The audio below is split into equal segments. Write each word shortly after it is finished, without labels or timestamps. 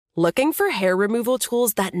Looking for hair removal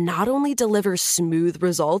tools that not only deliver smooth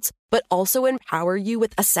results, but also empower you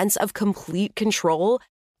with a sense of complete control?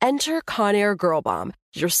 Enter Conair Girl Bomb,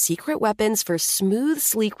 your secret weapons for smooth,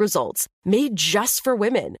 sleek results, made just for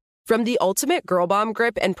women. From the ultimate Girl Bomb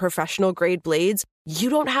grip and professional-grade blades, you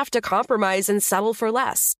don't have to compromise and settle for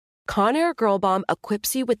less. Conair Girl Bomb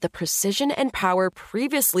equips you with the precision and power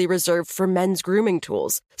previously reserved for men's grooming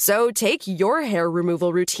tools. So take your hair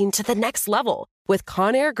removal routine to the next level with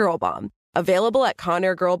Conair Girl Bomb. Available at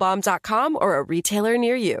ConairGirlBomb.com or a retailer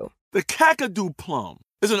near you. The Kakadu plum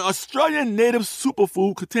is an Australian native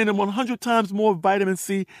superfood containing 100 times more vitamin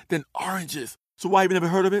C than oranges. So why have you never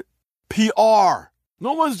heard of it? PR.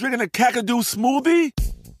 No one's drinking a Kakadu smoothie?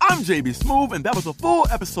 I'm JB Smoove, and that was a full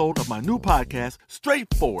episode of my new podcast,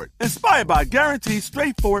 Straightforward, inspired by guaranteed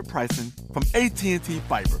straightforward pricing from AT&T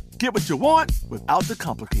Fiber. Get what you want without the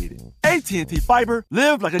complicated. AT&T Fiber,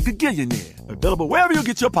 live like a gigillionaire. Available wherever you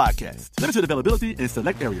get your podcasts. Limited availability in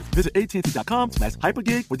select areas. Visit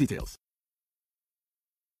AT&T.com/hypergig for details.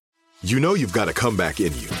 You know you've got a comeback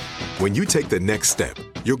in you. When you take the next step,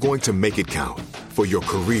 you're going to make it count. For your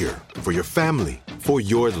career, for your family, for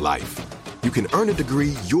your life. You can earn a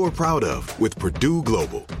degree you're proud of with Purdue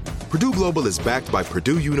Global. Purdue Global is backed by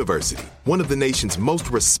Purdue University, one of the nation's most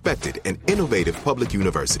respected and innovative public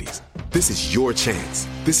universities. This is your chance.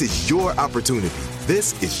 This is your opportunity.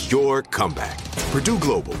 This is your comeback. Purdue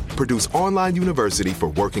Global, Purdue's online university for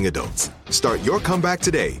working adults. Start your comeback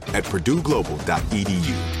today at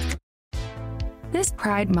purdueglobal.edu. This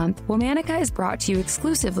Pride Month, Womanica is brought to you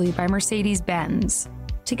exclusively by Mercedes-Benz.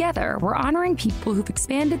 Together, we're honoring people who've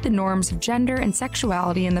expanded the norms of gender and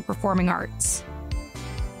sexuality in the performing arts.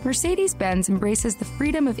 Mercedes-Benz embraces the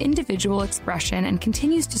freedom of individual expression and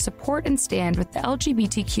continues to support and stand with the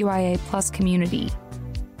LGBTQIA+ community.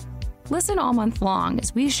 Listen all month long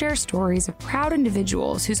as we share stories of proud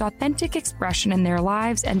individuals whose authentic expression in their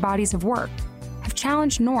lives and bodies of work have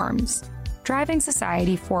challenged norms, driving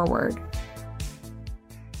society forward.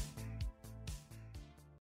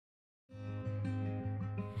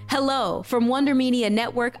 Hello, from Wonder Media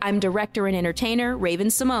Network, I'm director and entertainer Raven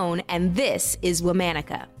Simone, and this is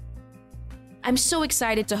Womanica. I'm so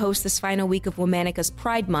excited to host this final week of Womanica's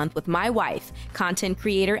Pride Month with my wife, content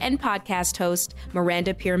creator and podcast host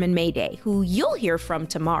Miranda Pierman-Mayday, who you'll hear from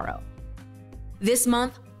tomorrow. This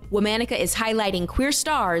month, Womanica is highlighting queer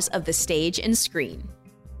stars of the stage and screen.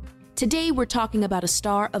 Today, we're talking about a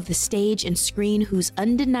star of the stage and screen whose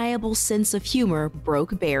undeniable sense of humor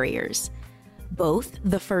broke barriers. Both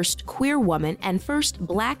the first queer woman and first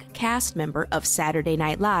Black cast member of Saturday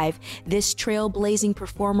Night Live, this trailblazing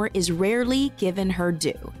performer is rarely given her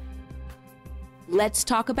due. Let's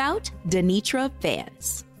talk about Denitra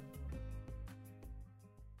Vance.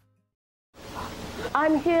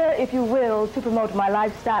 I'm here, if you will, to promote my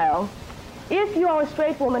lifestyle. If you are a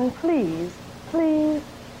straight woman, please do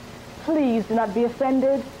not be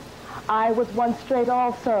offended. I was once straight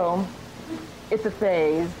also. It's a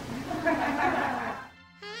phase.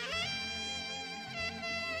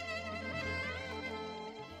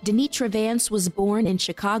 Denitra Vance was born in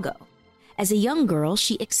Chicago. As a young girl,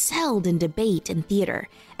 she excelled in debate and theater.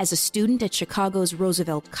 As a student at Chicago's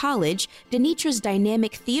Roosevelt College, Denitra's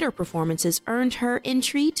dynamic theater performances earned her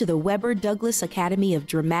entry to the Webber Douglas Academy of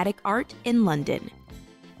Dramatic Art in London.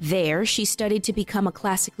 There, she studied to become a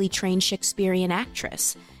classically trained Shakespearean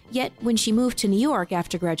actress. Yet, when she moved to New York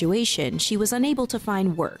after graduation, she was unable to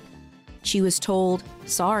find work. She was told,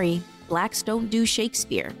 "Sorry, blacks don't do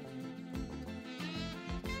Shakespeare."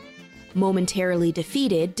 Momentarily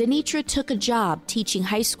defeated, Denitra took a job teaching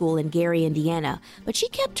high school in Gary, Indiana, but she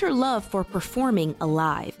kept her love for performing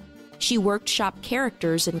alive. She worked shop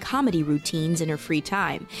characters and comedy routines in her free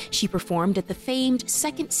time. She performed at the famed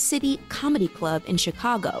Second City Comedy Club in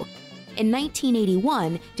Chicago. In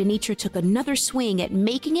 1981, Denitra took another swing at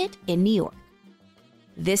making it in New York.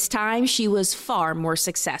 This time, she was far more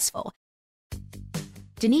successful.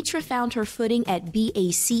 Denitra found her footing at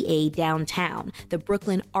BACA downtown, the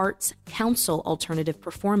Brooklyn Arts Council alternative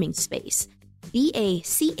performing space.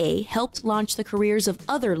 BACA helped launch the careers of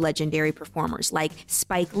other legendary performers like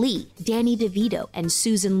Spike Lee, Danny DeVito, and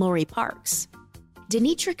Susan Laurie Parks.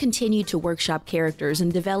 Denitra continued to workshop characters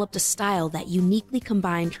and developed a style that uniquely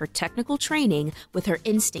combined her technical training with her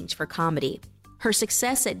instinct for comedy. Her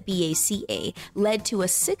success at BACA led to a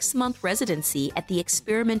 6-month residency at the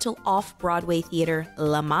experimental off-Broadway theater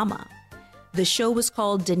La Mama. The show was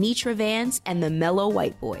called Denitra Vance and the Mellow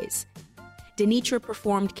White Boys. Denitra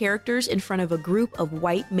performed characters in front of a group of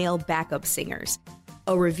white male backup singers.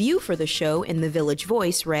 A review for the show in the Village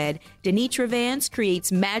Voice read, "Denitra Vance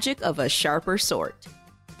creates magic of a sharper sort."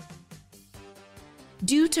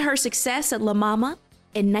 Due to her success at La Mama,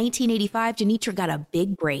 in 1985, Denitra got a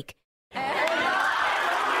big break.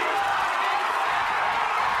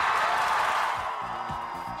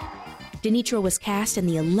 Denitra was cast in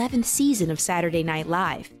the 11th season of Saturday Night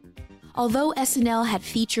Live. Although SNL had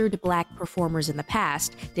featured Black performers in the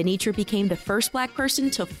past, Denitra became the first Black person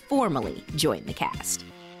to formally join the cast.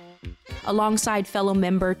 Alongside fellow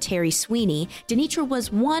member Terry Sweeney, Denitra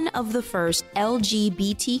was one of the first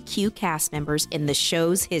LGBTQ cast members in the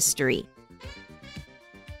show's history.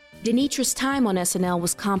 Denitra's time on SNL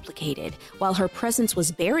was complicated. While her presence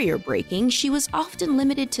was barrier-breaking, she was often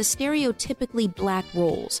limited to stereotypically Black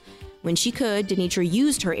roles. When she could, Denitra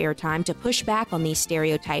used her airtime to push back on these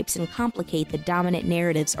stereotypes and complicate the dominant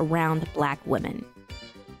narratives around Black women.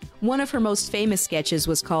 One of her most famous sketches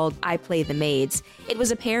was called I Play the Maids. It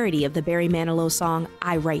was a parody of the Barry Manilow song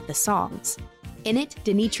I Write the Songs. In it,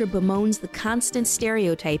 Denitra bemoans the constant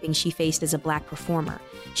stereotyping she faced as a Black performer.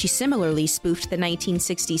 She similarly spoofed the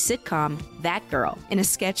 1960s sitcom That Girl in a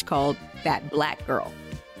sketch called That Black Girl.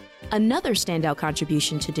 Another standout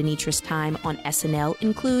contribution to Denitra's time on SNL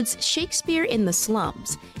includes Shakespeare in the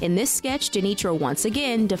Slums. In this sketch, Denitra once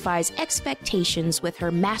again defies expectations with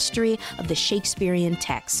her mastery of the Shakespearean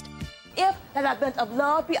text. If that thy bent of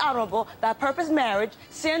love be honorable, thy purpose marriage,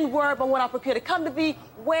 send word by what I procure to come to thee,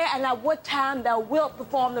 where and at what time thou wilt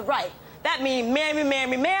perform the rite. That means marry me,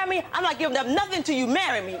 marry me, marry me. I'm not giving up nothing till you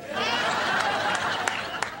marry me.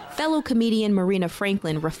 Fellow comedian Marina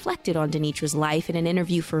Franklin reflected on Denitra's life in an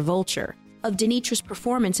interview for Vulture. Of Denitra's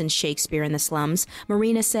performance in Shakespeare in the Slums,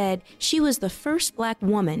 Marina said she was the first Black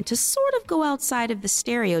woman to sort of go outside of the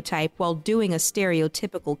stereotype while doing a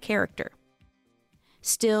stereotypical character.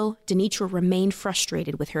 Still, Denitra remained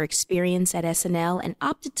frustrated with her experience at SNL and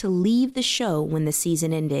opted to leave the show when the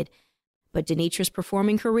season ended. But Denitra's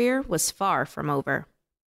performing career was far from over.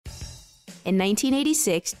 In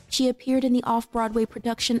 1986, she appeared in the off-Broadway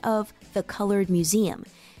production of The Colored Museum.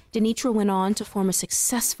 Denitra went on to form a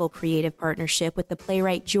successful creative partnership with the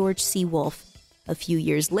playwright George C. Wolfe. A few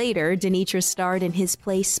years later, Denitra starred in his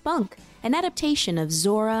play Spunk, an adaptation of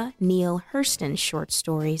Zora Neale Hurston's short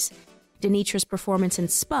stories. Denitra's performance in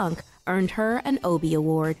Spunk earned her an Obie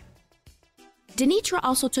Award. Denitra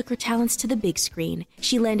also took her talents to the big screen.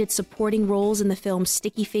 She landed supporting roles in the films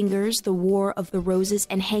Sticky Fingers, The War of the Roses,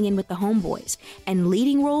 and Hangin' with the Homeboys, and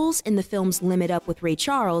leading roles in the films Limit Up with Ray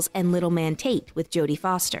Charles and Little Man Tate with Jodie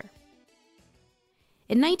Foster.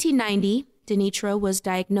 In 1990, Denitra was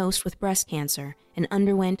diagnosed with breast cancer and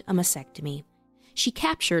underwent a mastectomy. She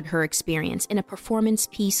captured her experience in a performance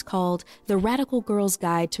piece called The Radical Girl's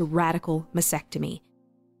Guide to Radical Mastectomy.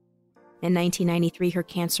 In 1993, her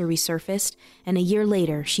cancer resurfaced, and a year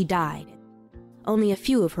later, she died. Only a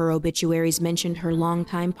few of her obituaries mentioned her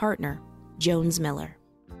longtime partner, Jones Miller.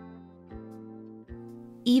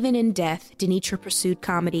 Even in death, Denitra pursued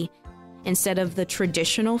comedy. Instead of the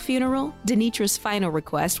traditional funeral, Denitra's final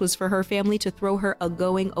request was for her family to throw her a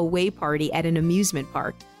going-away party at an amusement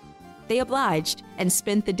park. They obliged and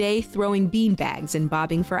spent the day throwing beanbags and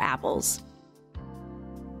bobbing for apples.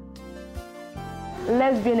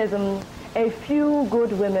 Lesbianism, a few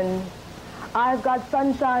good women. I've got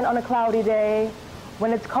sunshine on a cloudy day.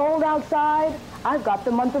 When it's cold outside, I've got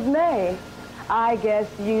the month of May. I guess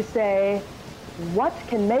you say, what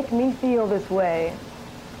can make me feel this way?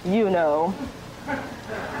 You know.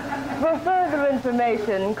 For further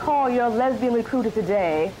information, call your lesbian recruiter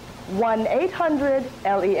today,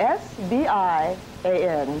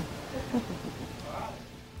 1-800-LESBIAN.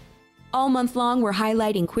 All month long, we're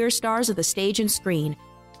highlighting queer stars of the stage and screen.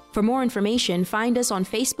 For more information, find us on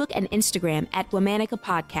Facebook and Instagram at Womanica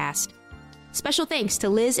Podcast. Special thanks to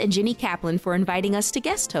Liz and Jenny Kaplan for inviting us to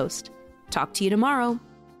guest host. Talk to you tomorrow.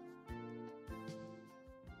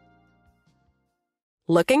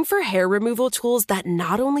 Looking for hair removal tools that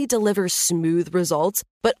not only deliver smooth results,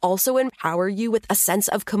 but also empower you with a sense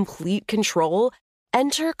of complete control?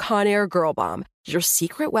 Enter Conair Girl Bomb, your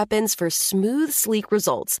secret weapons for smooth, sleek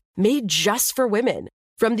results, made just for women.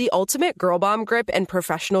 From the ultimate Girl Bomb grip and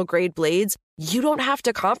professional-grade blades, you don't have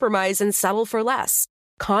to compromise and settle for less.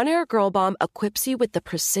 Conair Girl Bomb equips you with the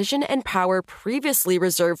precision and power previously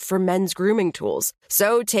reserved for men's grooming tools.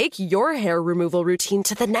 So take your hair removal routine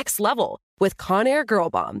to the next level with Conair Girl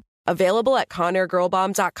Bomb. Available at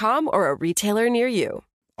ConairGirlBomb.com or a retailer near you.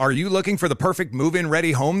 Are you looking for the perfect move-in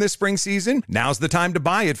ready home this spring season? Now's the time to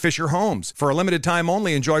buy at Fisher Homes. For a limited time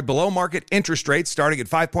only, enjoy below-market interest rates starting at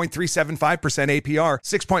 5.375% APR,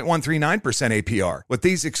 6.139% APR. With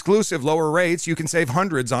these exclusive lower rates, you can save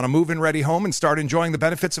hundreds on a move-in ready home and start enjoying the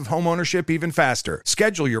benefits of homeownership even faster.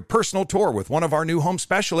 Schedule your personal tour with one of our new home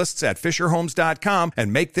specialists at FisherHomes.com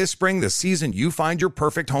and make this spring the season you find your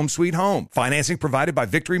perfect home sweet home. Financing provided by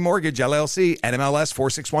Victory Mortgage, LLC, NMLS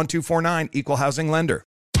 461249, Equal Housing Lender.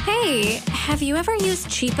 Hey, have you ever used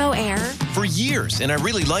Cheapo Air? For years, and I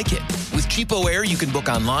really like it. With Cheapo Air, you can book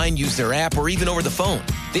online, use their app, or even over the phone.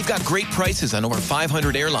 They've got great prices on over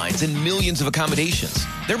 500 airlines and millions of accommodations.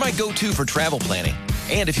 They're my go-to for travel planning.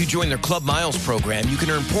 And if you join their Club Miles program, you can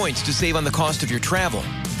earn points to save on the cost of your travel.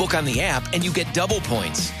 Book on the app, and you get double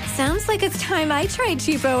points. Sounds like it's time I tried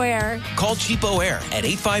Cheapo Air. Call Cheapo Air at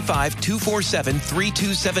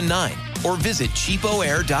 855-247-3279 or visit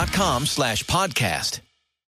cheapoair.com/podcast.